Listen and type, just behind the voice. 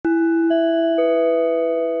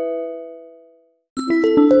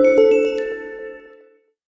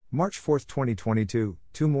March 4, 2022,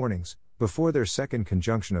 2 mornings, before their second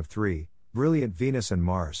conjunction of 3, brilliant Venus and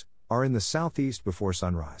Mars, are in the southeast before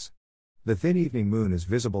sunrise. The thin evening moon is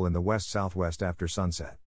visible in the west-southwest after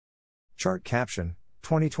sunset. Chart caption,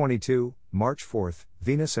 2022, March 4,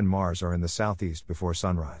 Venus and Mars are in the southeast before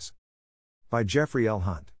sunrise. By Jeffrey L.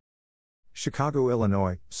 Hunt. Chicago,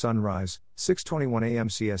 Illinois, sunrise, 6:21 a.m.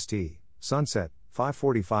 CST, sunset,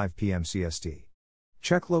 5:45 p.m. CST.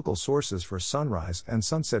 Check local sources for sunrise and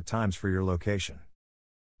sunset times for your location.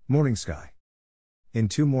 Morning sky. In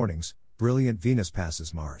 2 mornings, brilliant Venus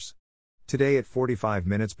passes Mars. Today at 45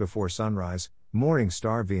 minutes before sunrise, morning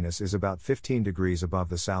star Venus is about 15 degrees above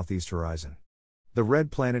the southeast horizon. The red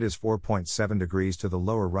planet is 4.7 degrees to the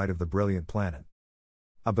lower right of the brilliant planet.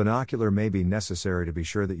 A binocular may be necessary to be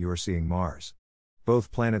sure that you are seeing Mars.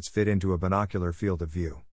 Both planets fit into a binocular field of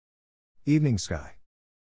view. Evening sky.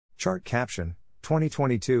 Chart caption,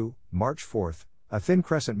 2022, March 4, a thin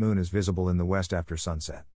crescent moon is visible in the west after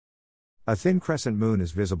sunset. A thin crescent moon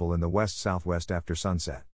is visible in the west-southwest after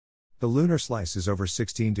sunset. The lunar slice is over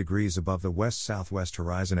 16 degrees above the west-southwest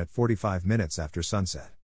horizon at 45 minutes after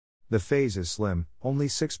sunset. The phase is slim, only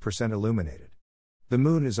 6% illuminated. The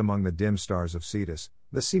moon is among the dim stars of Cetus,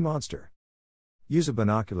 the sea monster. Use a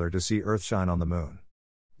binocular to see Earthshine on the moon.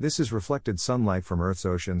 This is reflected sunlight from Earth's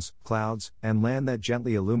oceans, clouds, and land that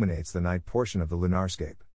gently illuminates the night portion of the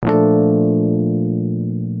lunarscape.